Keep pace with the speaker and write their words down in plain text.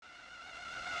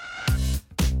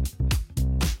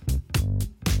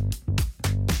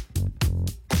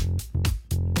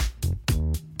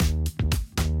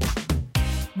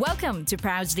Welcome to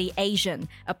Proudly Asian,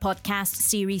 a podcast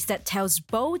series that tells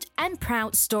bold and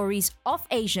proud stories of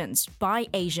Asians by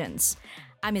Asians.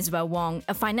 I'm Isabel Wong,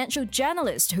 a financial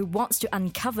journalist who wants to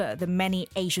uncover the many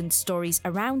Asian stories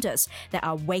around us that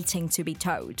are waiting to be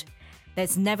told.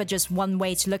 There's never just one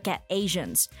way to look at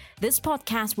Asians. This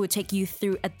podcast will take you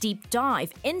through a deep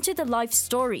dive into the life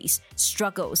stories,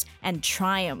 struggles, and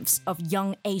triumphs of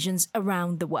young Asians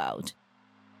around the world.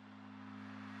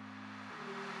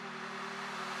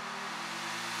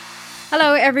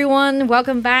 Hello everyone,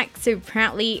 welcome back to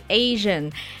Proudly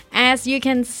Asian. As you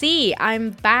can see, I'm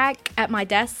back at my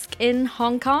desk in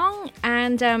Hong Kong,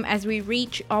 and as we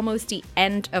reach almost the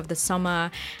end of the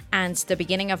summer and the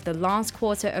beginning of the last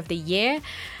quarter of the year,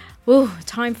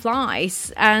 time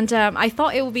flies, and I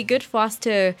thought it would be good for us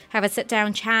to have a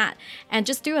sit-down chat and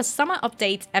just do a summer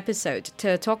update episode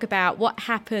to talk about what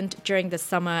happened during the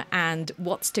summer and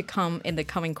what's to come in the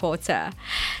coming quarter.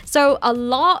 So a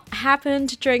lot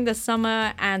happened during the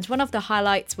summer, and one of the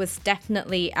highlights was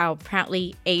definitely our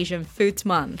Proudly Asian Food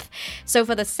Month. So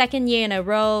for the second year in a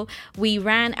row, we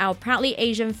ran our Proudly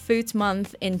Asian Food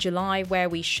Month in July, where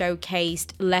we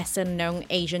showcased lesser-known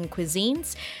Asian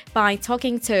cuisines by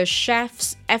talking to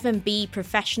chefs, F&B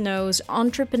professionals,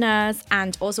 entrepreneurs,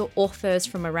 and also authors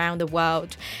from around the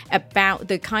world about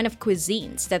the kind of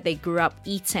cuisines that they grew up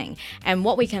eating and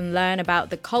what we can learn about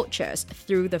the cultures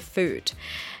through the food.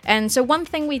 And so one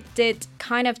thing we did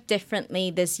kind of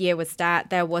differently this year was that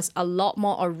there was a lot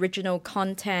more original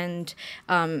content,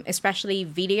 especially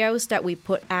videos that we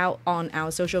put out on our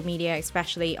social media,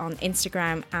 especially on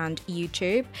Instagram and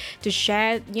YouTube, to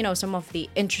share, some of the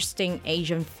interesting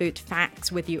Asian food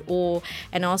facts with you all,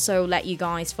 and also let you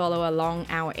guys follow along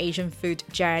our Asian food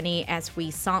journey as we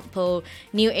sample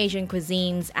new Asian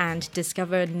cuisines and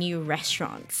discover new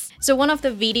restaurants. So one of the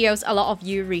videos a lot of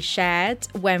you reshared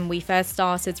when we first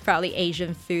started Proudly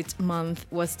Asian Food Month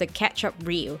was the ketchup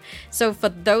reel. So for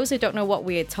those who don't know what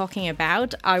we're talking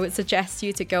about, I would suggest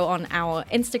you to go on our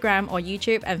Instagram or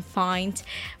YouTube and find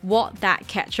what that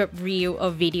ketchup reel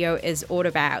or video is all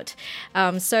about.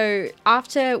 So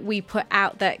after we put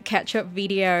out that ketchup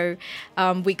video,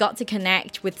 we got to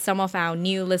connect with some of our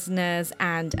new listeners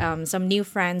and some new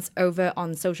friends over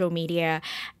on social media.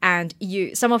 And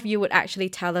some of you would actually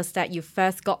tell us that you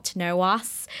first got to know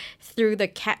us through the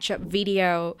ketchup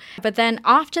video. But then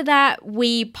after that,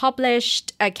 we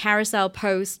published a carousel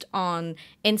post on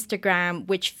Instagram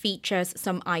which features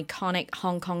some iconic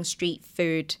Hong Kong street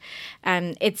food.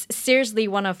 And it's seriously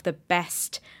one of the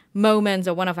best moments,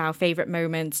 or one of our favorite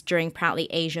moments during Proudly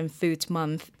Asian Food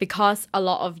Month, because a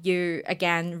lot of you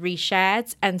again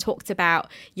reshared and talked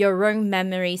about your own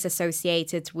memories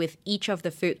associated with each of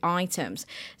the food items.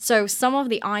 So some of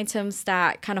the items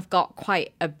that kind of got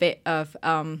quite a bit of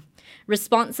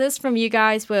responses from you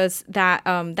guys was that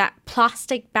that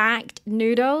plastic bagged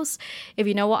noodles, if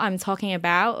you know what I'm talking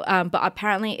about, but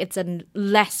apparently it's a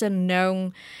lesser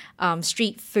known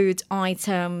street food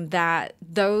item that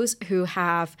those who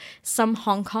have some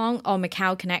Hong Kong or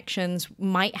Macau connections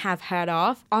might have heard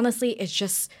of. Honestly, it's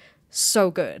just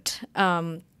so good.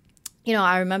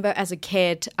 I remember as a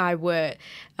kid,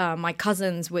 my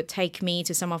cousins would take me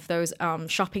to some of those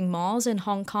shopping malls in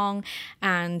Hong Kong,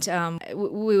 and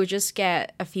we would just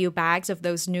get a few bags of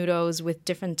those noodles with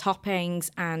different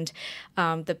toppings, and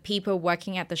the people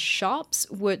working at the shops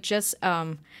would just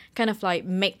kind of like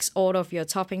mix all of your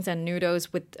toppings and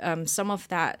noodles with some of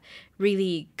that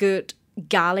really good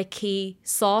garlicky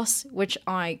sauce, which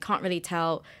I can't really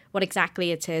tell what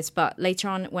exactly it is, but later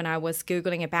on when I was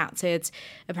Googling about it,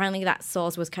 apparently that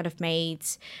sauce was kind of made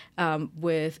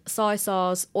with soy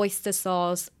sauce, oyster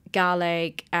sauce,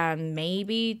 garlic, and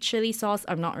maybe chili sauce.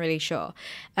 I'm not really sure.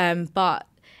 But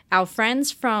our friends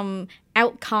from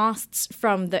Outcasts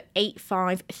from the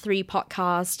 853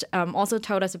 podcast also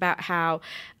told us about how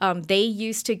they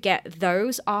used to get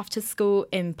those after school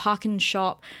in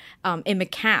PARKnSHOP in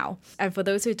Macau. And for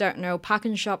those who don't know,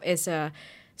 PARKnSHOP is a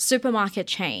supermarket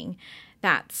chain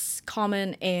that's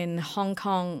common in Hong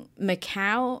Kong,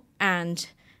 Macau, and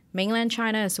mainland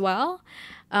China as well.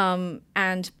 But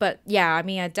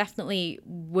I definitely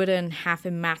wouldn't have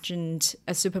imagined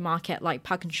a supermarket like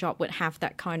PARKnSHOP would have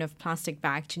that kind of plastic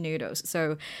bagged noodles.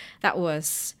 So that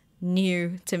was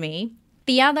new to me.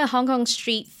 The other Hong Kong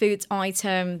street food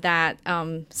item that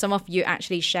some of you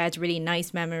actually shared really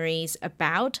nice memories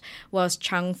about was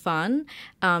Chung Fun.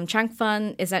 Chung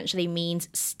Fun essentially means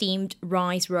steamed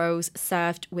rice rolls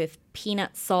served with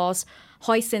peanut sauce,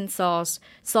 hoisin sauce,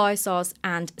 soy sauce,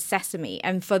 and sesame.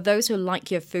 And for those who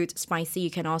like your food spicy,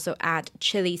 you can also add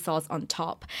chili sauce on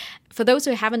top. For those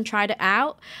who haven't tried it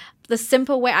out, the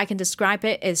simple way I can describe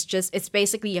it is just it's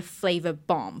basically a flavor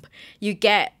bomb. You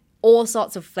get all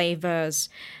sorts of flavors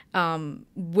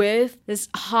with this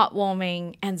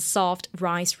heartwarming and soft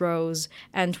rice rolls.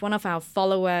 And one of our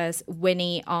followers,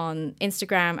 Winnie, on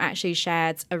Instagram actually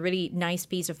shared a really nice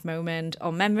piece of moment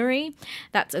or memory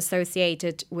that's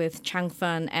associated with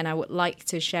Changfeng, and I would like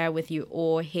to share with you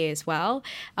all here as well.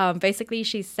 Basically,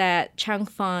 she said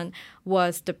Changfeng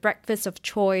was the breakfast of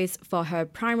choice for her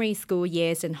primary school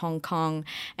years in Hong Kong,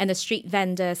 and the street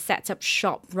vendor set up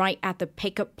shop right at the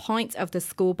pickup point of the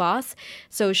school bus.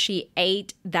 So she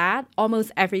ate that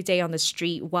almost every day on the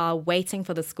street while waiting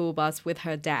for the school bus with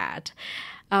her dad.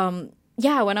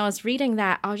 Yeah, when I was reading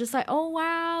that, I was just like, oh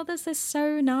wow, this is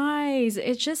so nice.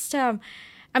 It's just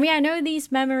I know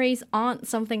these memories aren't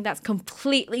something that's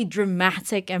completely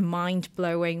dramatic and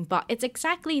mind-blowing, but it's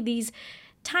exactly these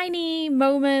tiny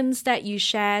moments that you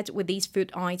shared with these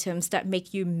food items that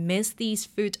make you miss these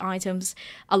food items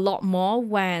a lot more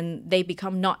when they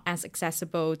become not as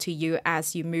accessible to you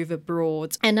as you move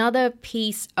abroad. Another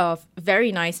piece of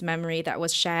very nice memory that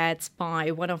was shared by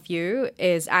one of you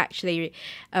is actually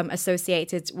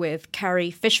associated with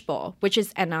curry fishball, which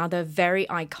is another very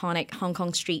iconic Hong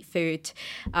Kong street food.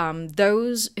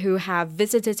 Those who have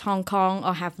visited Hong Kong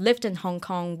or have lived in Hong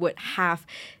Kong would have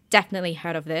definitely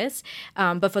heard of this.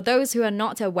 But for those who are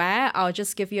not aware, I'll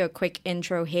just give you a quick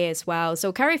intro here as well.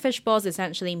 So curry fish balls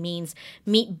essentially means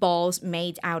meatballs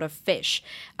made out of fish.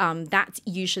 That's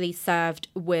usually served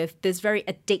with this very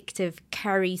addictive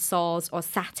curry sauce or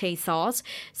satay sauce.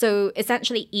 So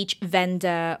essentially each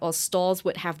vendor or stalls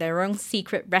would have their own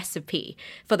secret recipe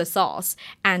for the sauce.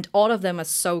 And all of them are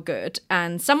so good.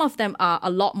 And some of them are a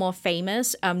lot more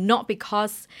famous, not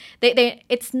because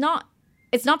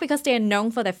it's not because they are known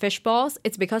for their fish balls,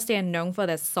 it's because they are known for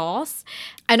their sauce.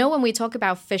 I know when we talk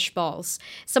about fish balls,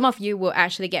 some of you will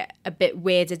actually get a bit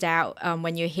weirded out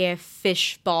when you hear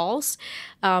fish balls.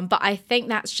 But I think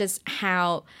that's just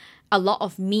how a lot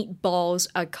of meatballs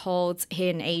are called here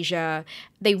in Asia.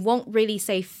 They won't really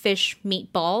say fish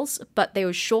meatballs, but they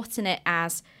will shorten it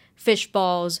as fish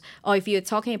balls. Or if you're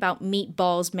talking about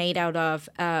meatballs made out of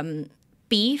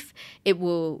beef, it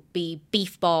will be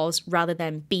beef balls rather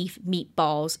than beef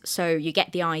meatballs. So you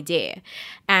get the idea.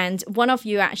 And one of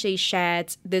you actually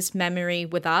shared this memory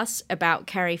with us about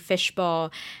curry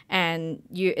fishball, and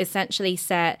you essentially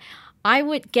said, I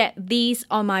would get these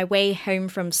on my way home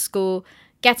from school,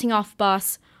 getting off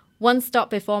bus, one stop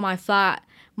before my flat.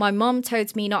 My mom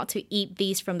told me not to eat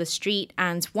these from the street,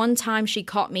 and one time she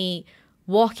caught me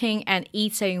walking and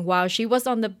eating while she was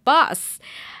on the bus.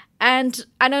 And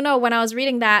I don't know, when I was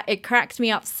reading that, it cracked me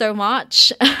up so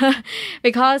much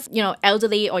because,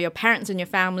 elderly or your parents in your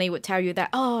family would tell you that,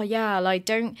 oh yeah, like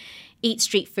don't eat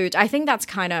street food. I think that's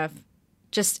kind of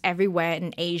just everywhere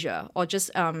in Asia, or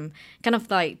just kind of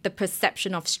like the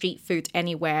perception of street food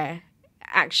anywhere.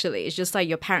 Actually, it's just like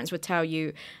your parents would tell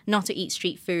you not to eat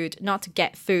street food, not to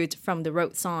get food from the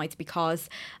roadside because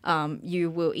you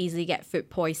will easily get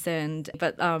food poisoned.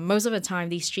 But most of the time,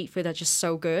 these street food are just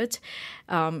so good.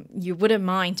 You wouldn't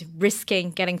mind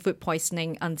risking getting food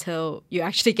poisoning until you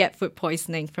actually get food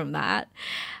poisoning from that.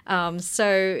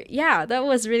 So yeah, that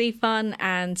was really fun.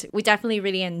 And we definitely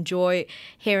really enjoy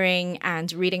hearing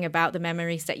and reading about the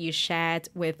memories that you shared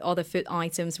with all the food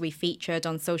items we featured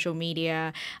on social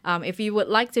media. If you would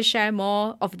like to share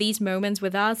more of these moments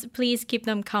with us, please keep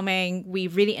them coming. We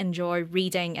really enjoy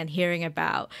reading and hearing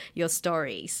about your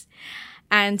stories.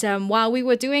 And while we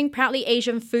were doing Proudly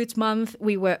Asian Food Month,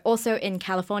 we were also in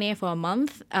California for a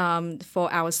month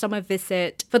for our summer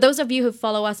visit. For those of you who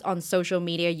follow us on social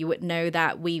media, you would know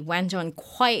that we went on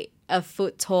quite a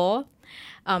food tour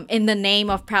in the name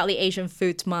of Proudly Asian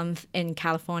Food Month in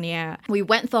California. We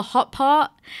went for hot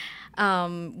pot,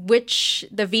 which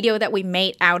the video that we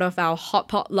made out of our hot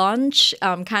pot lunch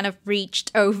kind of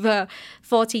reached over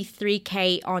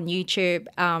 43K on YouTube,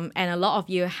 and a lot of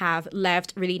you have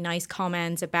left really nice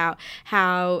comments about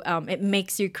how it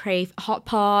makes you crave hot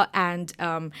pot, and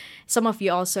some of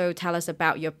you also tell us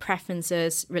about your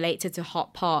preferences related to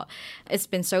hot pot. It's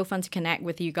been so fun to connect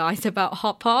with you guys about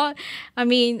hot pot. I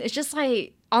mean, it's just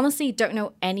like, honestly, don't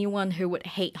know anyone who would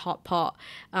hate hot pot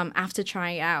after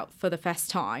trying it out for the first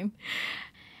time.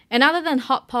 And other than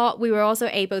hot pot, we were also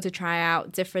able to try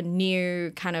out different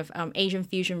new kind of Asian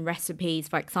fusion recipes.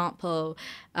 For example,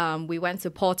 we went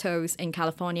to Porto's in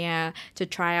California to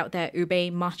try out their ube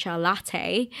matcha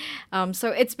latte. So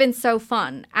it's been so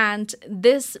fun. And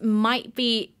this might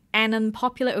be an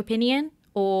unpopular opinion,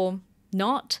 or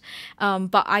not.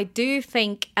 But I do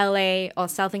think LA or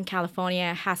Southern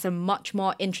California has a much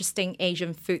more interesting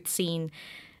Asian food scene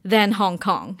than Hong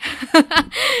Kong.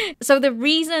 So the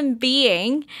reason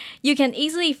being, you can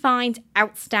easily find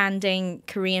outstanding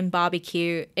Korean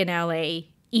barbecue in LA.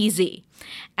 Easy.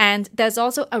 And there's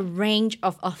also a range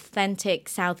of authentic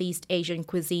Southeast Asian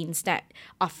cuisines that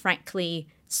are frankly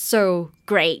so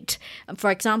great. For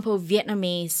example,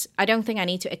 Vietnamese, I don't think I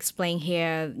need to explain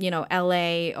here,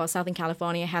 LA or Southern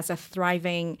California has a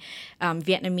thriving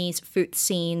Vietnamese food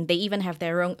scene. They even have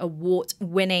their own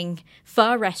award-winning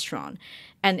pho restaurant.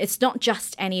 And it's not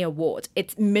just any award,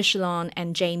 it's Michelin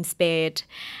and James Beard.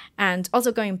 And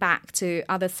also going back to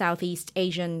other Southeast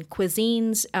Asian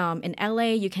cuisines, in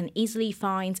LA, you can easily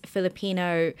find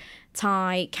Filipino,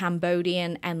 Thai,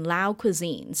 Cambodian, and Lao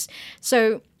cuisines.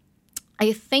 So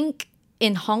I think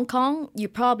in Hong Kong, you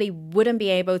probably wouldn't be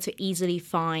able to easily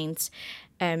find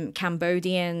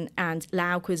Cambodian and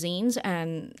Lao cuisines.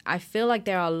 And I feel like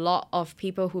there are a lot of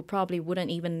people who probably wouldn't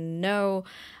even know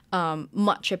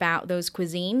much about those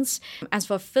cuisines. As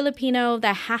for Filipino,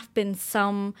 there have been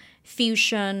some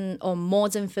fusion or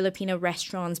modern Filipino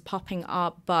restaurants popping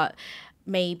up, but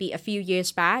maybe a few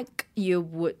years back, you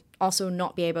would also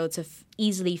not be able to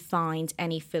easily find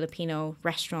any Filipino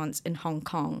restaurants in Hong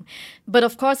Kong. But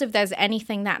of course, if there's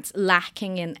anything that's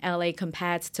lacking in LA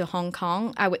compared to Hong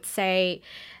Kong, I would say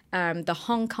the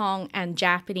Hong Kong and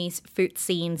Japanese food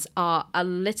scenes are a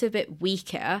little bit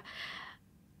weaker.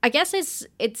 I guess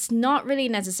it's not really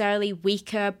necessarily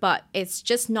weaker, but it's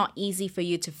just not easy for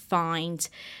you to find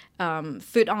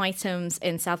food items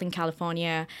in Southern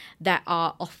California that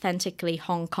are authentically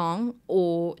Hong Kong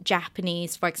or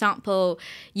Japanese. For example,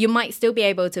 you might still be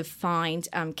able to find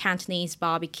Cantonese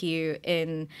barbecue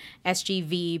in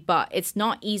SGV, but it's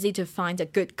not easy to find a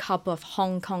good cup of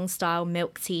Hong Kong style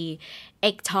milk tea,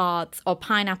 egg tarts, or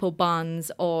pineapple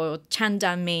buns, or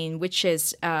chandan mein, which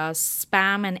is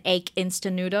spam and egg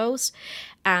instant noodles.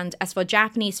 And as for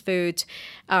Japanese food,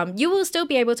 you will still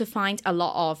be able to find a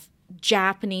lot of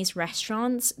Japanese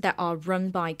restaurants that are run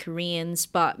by Koreans,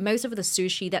 but most of the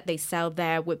sushi that they sell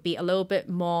there would be a little bit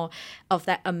more of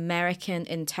that American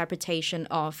interpretation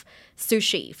of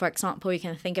sushi. For example, you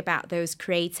can think about those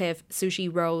creative sushi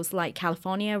rolls like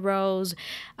California rolls,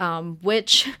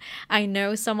 which I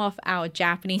know some of our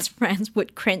Japanese friends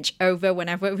would cringe over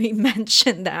whenever we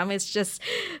mention them. It's just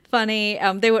funny.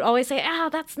 They would always say,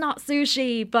 that's not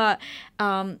sushi, but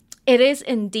it is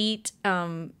indeed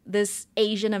this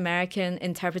Asian American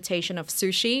interpretation of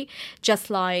sushi,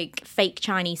 just like fake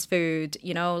Chinese food,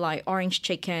 like orange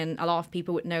chicken. A lot of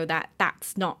people would know that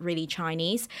that's not really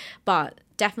Chinese, but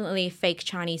definitely fake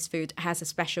Chinese food has a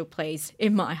special place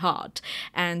in my heart.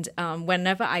 And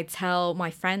whenever I tell my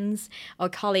friends or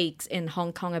colleagues in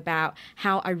Hong Kong about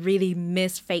how I really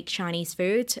miss fake Chinese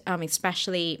food,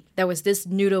 especially there was this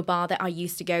noodle bar that I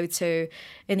used to go to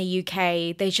in the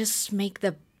UK. They just make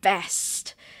the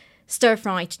best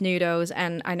stir-fried noodles,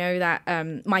 and I know that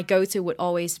my go-to would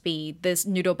always be this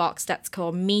noodle box that's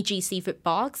called Miji Seafood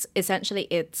Box. Essentially,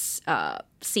 it's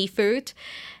seafood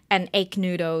and egg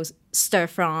noodles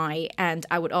stir-fry, and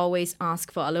I would always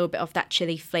ask for a little bit of that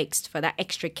chili flakes for that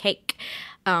extra kick.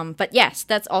 But yes,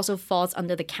 that also falls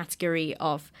under the category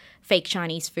of fake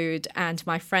Chinese food, and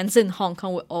my friends in Hong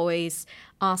Kong would always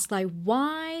ask, like,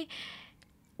 why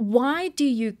do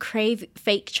you crave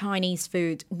fake Chinese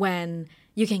food when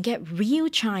you can get real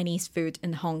Chinese food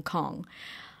in Hong Kong?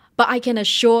 But I can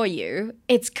assure you,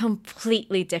 it's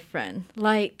completely different.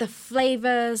 Like the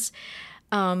flavors,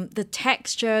 the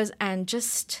textures, and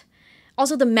just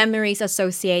also the memories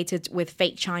associated with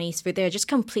fake Chinese food, they're just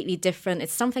completely different.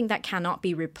 It's something that cannot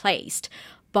be replaced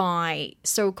by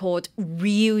so-called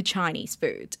real Chinese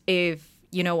food, if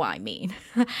you know what I mean.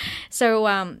 So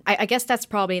I guess that's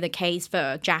probably the case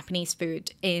for Japanese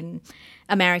food in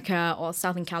America or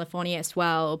Southern California as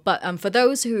well. But for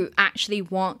those who actually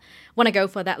want to go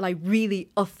for that like really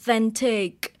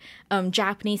authentic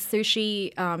Japanese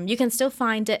sushi, you can still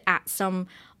find it at some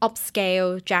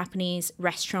upscale Japanese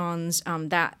restaurants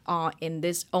that are in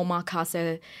this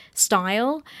omakase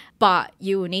style, but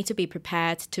you will need to be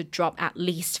prepared to drop at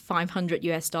least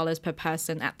 $500 per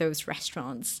person at those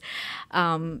restaurants.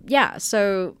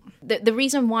 So the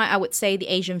reason why I would say the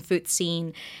Asian food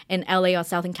scene in LA or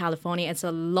Southern California is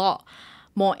a lot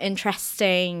more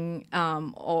interesting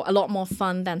or a lot more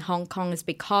fun than Hong Kong is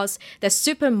because the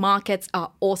supermarkets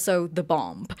are also the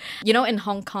bomb. In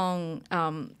Hong Kong,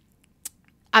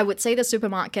 I would say the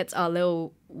supermarkets are a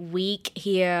little weak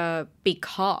here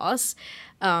because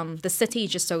the city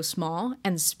is just so small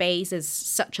and space is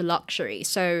such a luxury.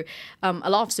 So a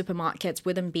lot of supermarkets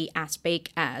wouldn't be as big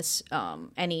as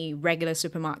any regular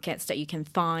supermarkets that you can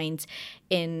find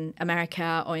in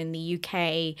America or in the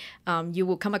UK. You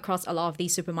will come across a lot of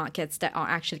these supermarkets that are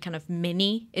actually kind of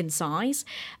mini in size.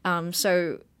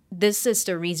 So this is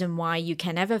the reason why you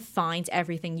can never find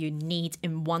everything you need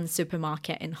in one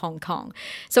supermarket in Hong Kong.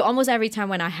 So almost every time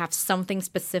when I have something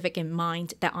specific in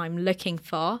mind that I'm looking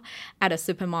for at a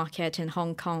supermarket in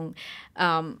Hong Kong,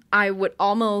 I would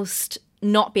almost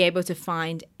not be able to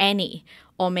find any,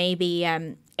 or maybe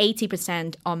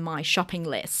 80% on my shopping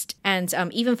list. And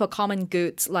even for common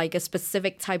goods, like a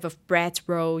specific type of bread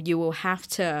roll, you will have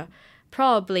to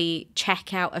probably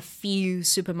check out a few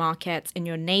supermarkets in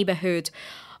your neighborhood.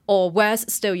 Or worse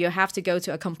still, you have to go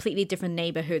to a completely different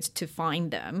neighborhood to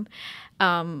find them.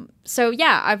 So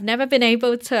yeah, I've never been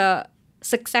able to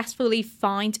successfully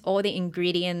find all the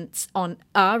ingredients on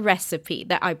a recipe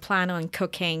that I plan on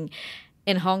cooking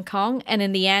in Hong Kong, and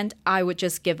in the end I would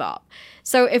just give up.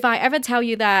 So if I ever tell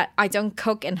you that I don't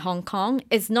cook in Hong Kong,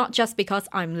 it's not just because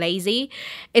I'm lazy,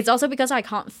 it's also because I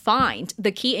can't find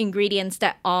the key ingredients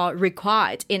that are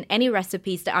required in any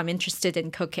recipes that I'm interested in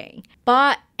cooking.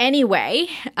 But anyway,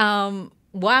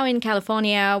 while in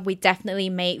California, we definitely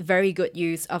made very good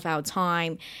use of our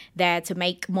time there to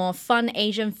make more fun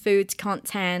Asian food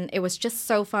content. It was just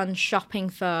so fun shopping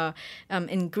for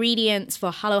ingredients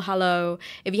for Halo Halo.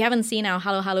 If you haven't seen our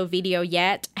Halo Halo video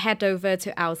yet, head over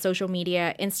to our social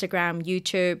media, Instagram,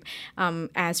 YouTube,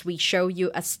 as we show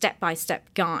you a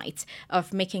step-by-step guide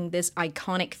of making this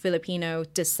iconic Filipino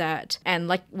dessert. And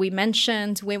like we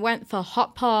mentioned, we went for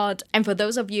hot pot. And for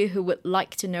those of you who would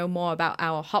like to know more about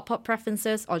our hot pot preferences,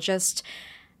 or just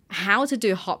how to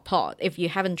do hot pot if you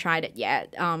haven't tried it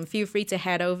yet, feel free to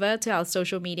head over to our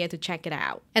social media to check it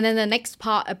out. And then the next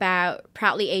part about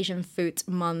Proudly Asian Food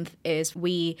Month is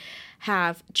we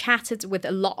have chatted with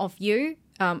a lot of you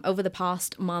over the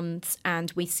past months,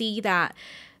 and we see that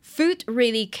food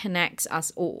really connects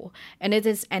us all, and it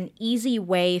is an easy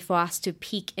way for us to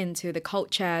peek into the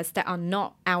cultures that are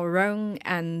not our own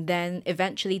and then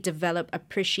eventually develop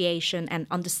appreciation and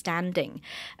understanding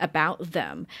about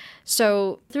them.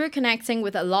 So through connecting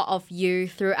with a lot of you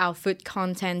through our food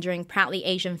content during Proudly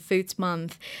Asian Food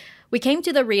Month, we came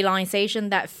to the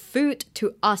realization that food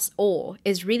to us all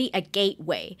is really a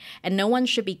gateway, and no one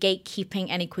should be gatekeeping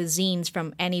any cuisines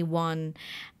from anyone.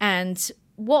 And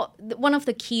one of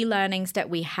the key learnings that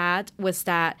we had was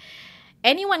that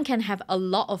anyone can have a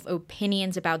lot of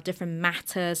opinions about different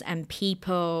matters and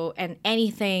people and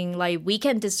anything. Like, we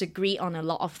can disagree on a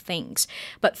lot of things,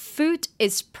 but food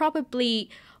is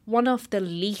probably one of the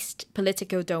least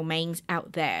political domains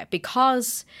out there,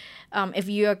 because if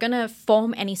you are going to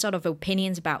form any sort of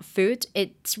opinions about food,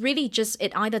 it's really just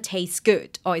it either tastes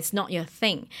good or it's not your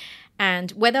thing.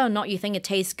 And whether or not you think it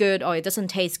tastes good or it doesn't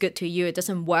taste good to you, it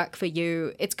doesn't work for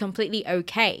you, it's completely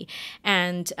okay.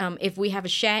 And if we have a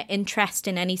shared interest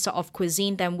in any sort of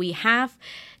cuisine, then we have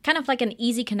kind of like an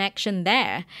easy connection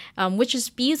there, which is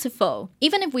beautiful.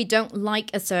 Even if we don't like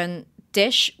a certain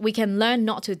dish, we can learn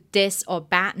not to diss or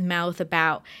badmouth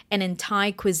about an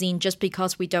entire cuisine just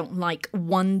because we don't like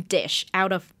one dish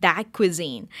out of that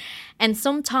cuisine. And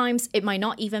sometimes it might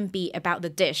not even be about the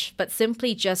dish, but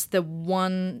simply just the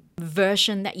one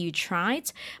version that you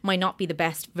tried might not be the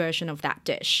best version of that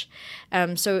dish.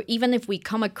 So even if we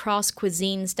come across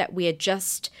cuisines that we are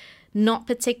just not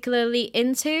particularly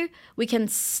into, we can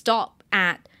stop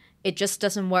at, it just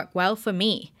doesn't work well for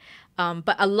me.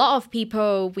 But a lot of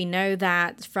people, we know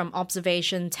that from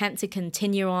observation, tend to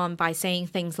continue on by saying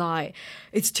things like,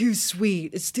 it's too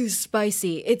sweet, it's too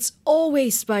spicy, it's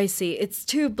always spicy, it's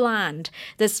too bland,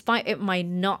 despite it might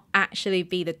not actually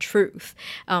be the truth,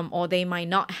 or they might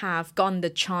not have gotten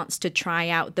the chance to try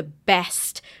out the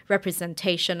best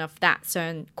representation of that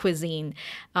certain cuisine.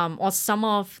 Or some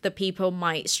of the people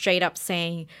might straight up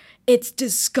saying, it's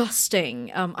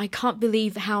disgusting. I can't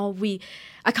believe how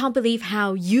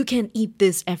you can eat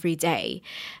this every day.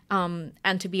 And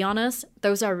to be honest,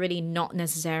 those are really not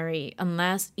necessary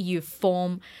unless you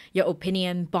form your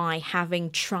opinion by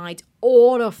having tried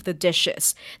all of the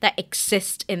dishes that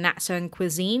exist in that certain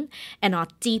cuisine and are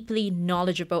deeply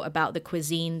knowledgeable about the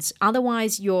cuisines.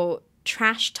 Otherwise, your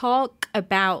trash talk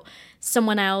about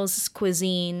someone else's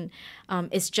cuisine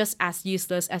is just as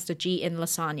useless as the G in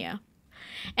lasagna.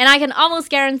 And I can almost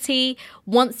guarantee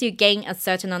once you gain a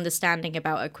certain understanding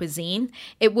about a cuisine,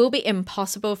 it will be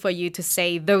impossible for you to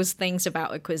say those things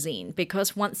about a cuisine,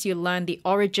 because once you learn the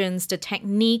origins, the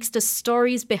techniques, the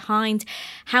stories behind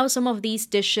how some of these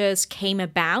dishes came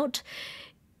about,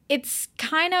 it's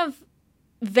kind of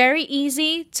very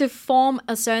easy to form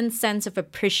a certain sense of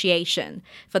appreciation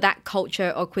for that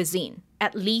culture or cuisine.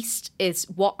 At least is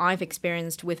what I've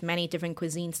experienced with many different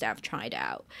cuisines that I've tried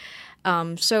out.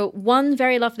 So one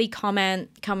very lovely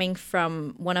comment coming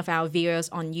from one of our viewers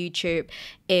on YouTube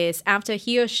is after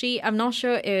he or she, I'm not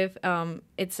sure if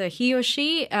it's a he or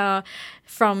she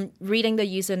from reading the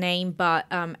username, but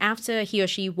after he or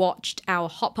she watched our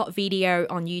hot pot video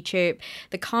on YouTube,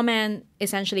 the comment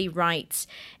essentially writes,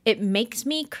 "It makes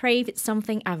me crave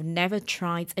something I've never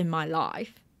tried in my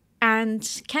life."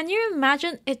 And can you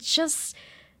imagine? It's just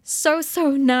so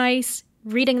nice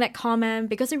reading that comment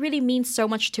because it really means so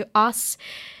much to us.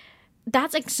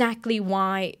 That's exactly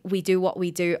why we do what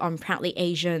we do on Proudly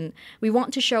Asian. We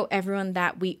want to show everyone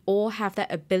that we all have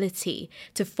that ability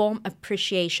to form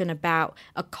appreciation about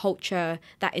a culture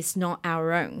that is not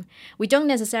our own. We don't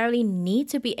necessarily need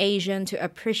to be Asian to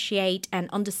appreciate and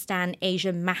understand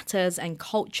Asian matters and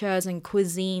cultures and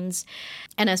cuisines.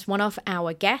 And as one of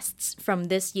our guests from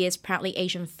this year's Proudly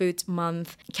Asian Food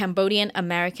Month, Cambodian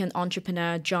American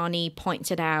entrepreneur Johnny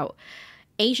pointed out,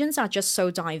 Asians are just so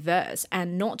diverse,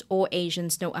 and not all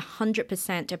Asians know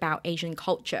 100% about Asian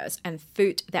cultures and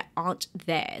food that aren't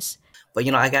theirs. But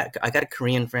I got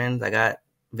Korean friends, I got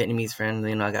Vietnamese friends,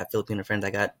 I got Filipino friends,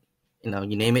 I got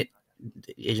you name it.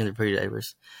 Asians are pretty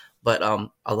diverse. But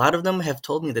a lot of them have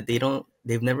told me that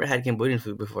they've never had Cambodian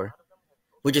food before,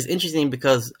 which is interesting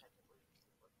because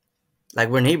like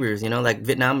we're neighbors, like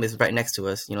Vietnam is right next to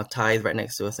us, Thai is right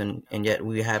next to us, and yet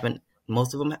we haven't.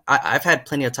 Most of them, I've had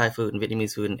plenty of Thai food and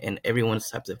Vietnamese food and everyone's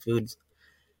types of foods,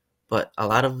 but a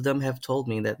lot of them have told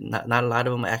me that not a lot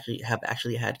of them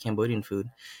actually had Cambodian food,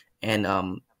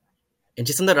 and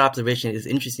just another observation is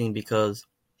interesting because,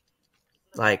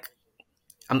 like,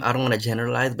 I don't want to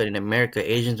generalize, but in America,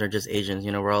 Asians are just Asians.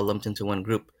 We're all lumped into one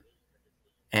group,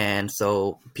 and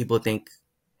so people think,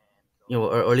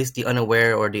 or at least the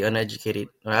unaware or the uneducated.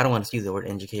 Or I don't want to use the word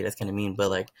educated; that's kind of mean, but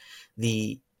like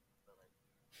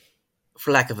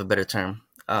for lack of a better term,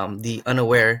 the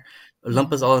unaware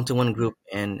lump us all into one group,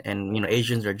 and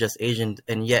Asians are just Asians,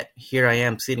 and yet here I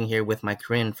am sitting here with my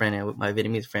Korean friend and with my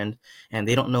Vietnamese friend, and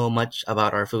they don't know much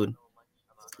about our food,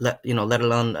 let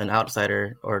alone an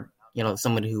outsider or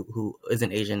somebody who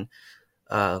isn't Asian,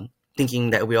 thinking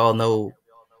that we all know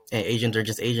Asians are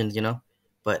just Asians,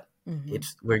 but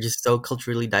we're just so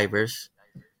culturally diverse,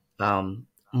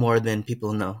 more than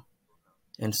people know,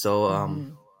 and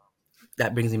so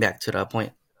that brings me back to the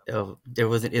point of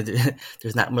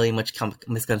there's not really much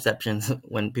misconceptions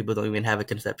when people don't even have a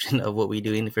conception of what we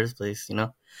do in the first place.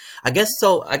 I guess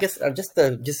just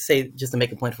to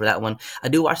make a point for that one, I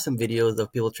do watch some videos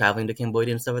of people traveling to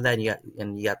Cambodia and stuff like that,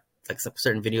 and you got like some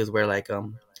certain videos where like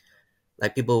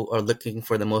people are looking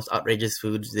for the most outrageous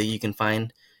foods that you can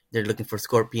find. They're looking for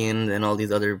scorpions and all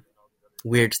these other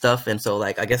weird stuff, and so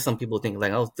like I guess some people think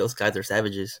like, oh, those guys are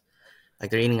savages. Like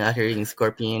they're out here eating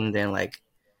scorpions and like,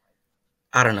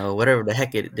 I don't know, whatever the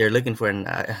heck they're looking for. And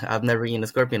I've never eaten a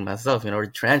scorpion myself, or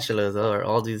tarantulas or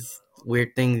all these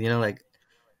weird things, like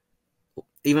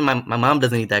even my mom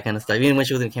doesn't eat that kind of stuff. Even when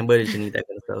she was in Cambodia, she didn't eat that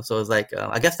kind of stuff. So it's like,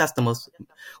 I guess that's the most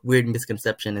weird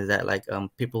misconception is that like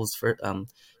people's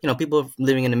people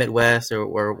living in the Midwest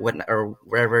or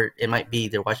wherever it might be,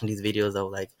 they're watching these videos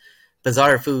of like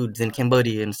bizarre foods in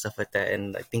Cambodia and stuff like that,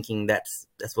 and like thinking that's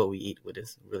what we eat, which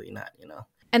is really not,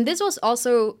 And this was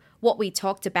also what we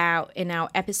talked about in our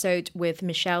episode with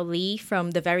Michelle Lee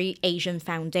from the Very Asian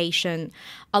Foundation.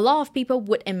 A lot of people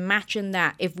would imagine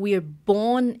that if we're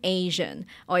born Asian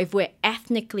or if we're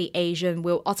ethnically Asian,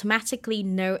 we'll automatically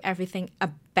know everything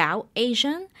about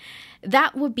Asian.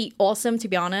 That would be awesome, to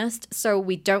be honest. So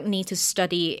we don't need to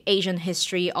study Asian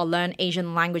history or learn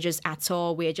Asian languages at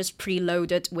all. We're just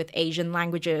preloaded with Asian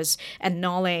languages and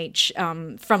knowledge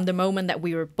from the moment that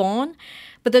we were born.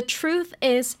 But the truth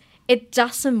is, it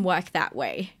doesn't work that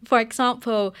way. For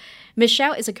example,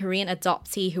 Michelle is a Korean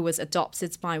adoptee who was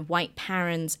adopted by white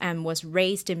parents and was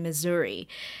raised in Missouri.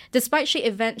 Despite she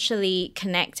eventually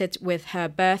connected with her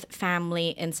birth family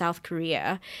in South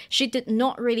Korea, she did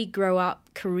not really grow up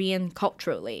Korean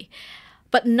culturally.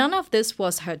 But none of this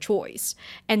was her choice,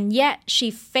 and yet she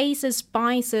faces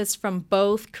biases from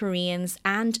both Koreans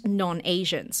and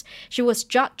non-Asians. She was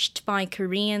judged by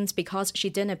Koreans because she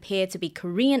didn't appear to be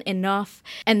Korean enough,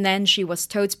 and then she was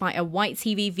told by a white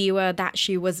TV viewer that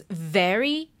she was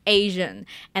very, Asian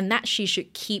and that she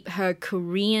should keep her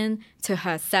Korean to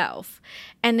herself.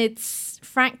 And it's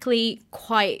frankly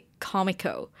quite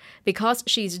comical because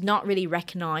she's not really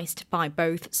recognized by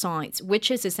both sides, which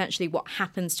is essentially what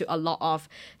happens to a lot of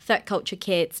third culture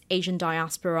kids, Asian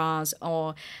diasporas,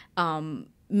 or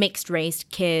mixed race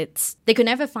kids. They could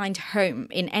never find home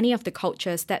in any of the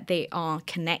cultures that they are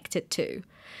connected to.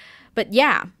 But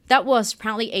yeah, that was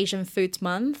Proudly Asian Foods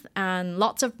Month, and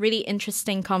lots of really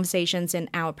interesting conversations in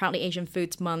our Proudly Asian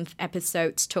Foods Month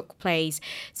episodes took place.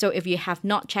 So if you have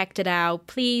not checked it out,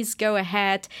 please go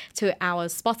ahead to our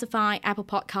Spotify, Apple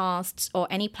Podcasts, or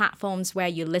any platforms where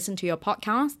you listen to your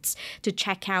podcasts to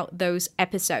check out those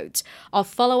episodes. Or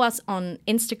follow us on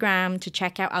Instagram to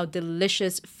check out our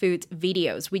delicious food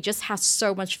videos. We just have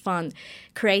so much fun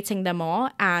creating them all,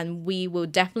 and we will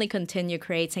definitely continue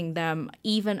creating them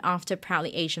even after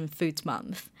Proudly Asian Foods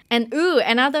Month. And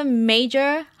another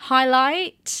major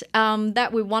highlight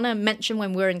that we want to mention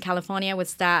when we were in California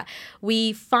was that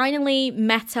we finally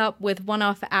met up with one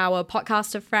of our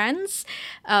podcaster friends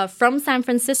from San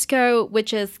Francisco,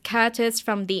 which is Curtis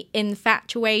from the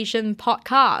Infatuasian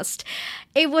podcast.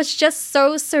 It was just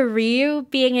so surreal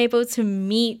being able to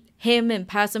meet him in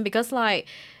person because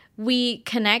we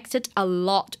connected a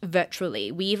lot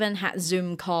virtually. We even had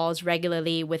Zoom calls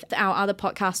regularly with our other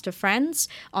podcaster friends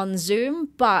on Zoom,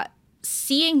 but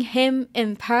seeing him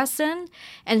in person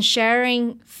and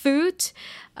sharing food,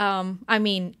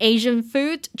 Asian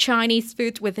food, Chinese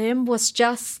food with him was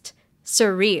just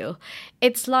surreal.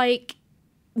 It's like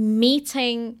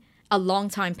meeting a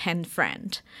longtime pen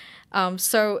friend.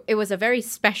 So it was a very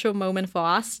special moment for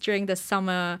us during the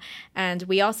summer. And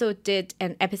we also did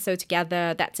an episode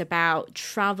together that's about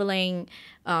traveling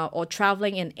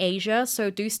in Asia. So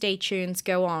do stay tuned,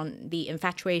 go on the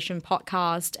Infatuasian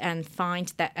podcast and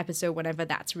find that episode whenever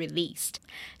that's released.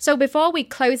 So before we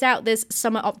close out this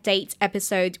summer update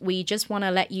episode, we just want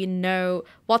to let you know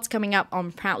what's coming up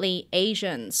on Proudly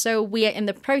Asian. So we are in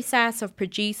the process of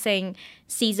producing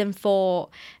season 4.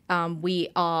 We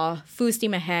are full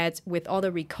steam ahead with all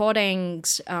the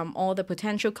recordings, all the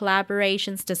potential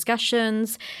collaborations,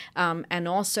 discussions, and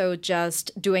also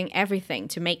just doing everything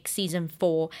to make season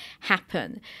 4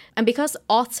 happen. And because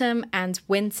autumn and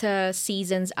winter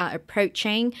seasons are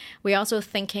approaching, we're also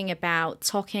thinking about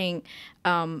talking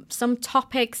some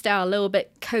topics that are a little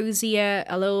bit cozier,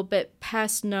 a little bit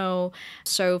personal.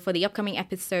 So for the upcoming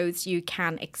episodes, you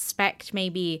can expect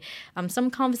maybe some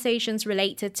conversations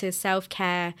related to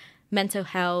self-care, mental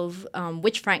health,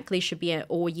 which frankly should be an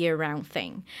all year round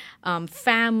thing.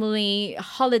 Family,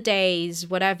 holidays,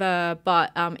 whatever.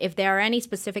 But if there are any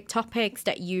specific topics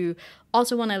that you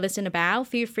also want to listen about,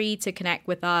 feel free to connect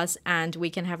with us and we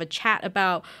can have a chat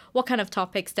about what kind of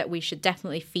topics that we should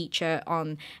definitely feature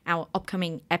on our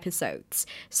upcoming episodes.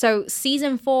 So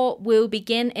season 4 will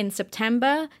begin in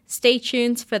September. Stay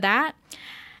tuned for that.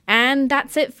 And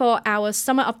that's it for our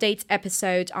summer updates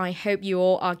episode. I hope you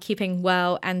all are keeping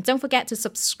well. And don't forget to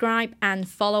subscribe and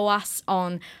follow us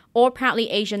on all Proudly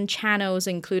Asian channels,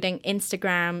 including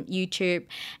Instagram, YouTube,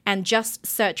 and just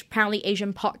search Proudly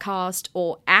Asian Podcast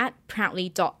or at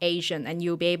proudly.asian, and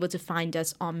you'll be able to find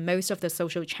us on most of the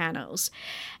social channels.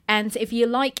 And if you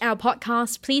like our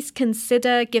podcast, please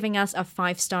consider giving us a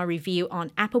 5-star review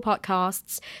on Apple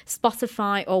Podcasts,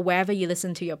 Spotify, or wherever you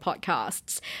listen to your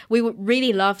podcasts. We would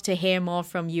really love to hear more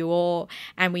from you all.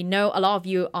 And we know a lot of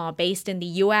you are based in the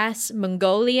US,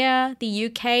 Mongolia, the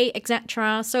UK,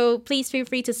 etc. So please feel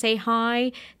free to say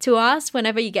hi to us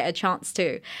whenever you get a chance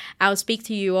to. I'll speak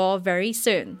to you all very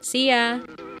soon. See ya!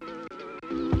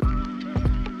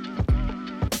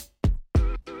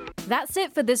 That's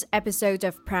it for this episode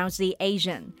of Proudly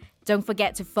Asian. Don't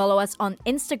forget to follow us on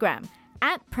Instagram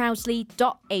at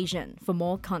proudly.asian for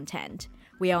more content.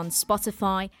 We are on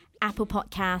Spotify, Apple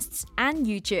Podcasts, and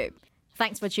YouTube.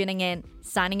 Thanks for tuning in.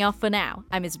 Signing off for now.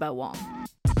 I'm Isabel Wong.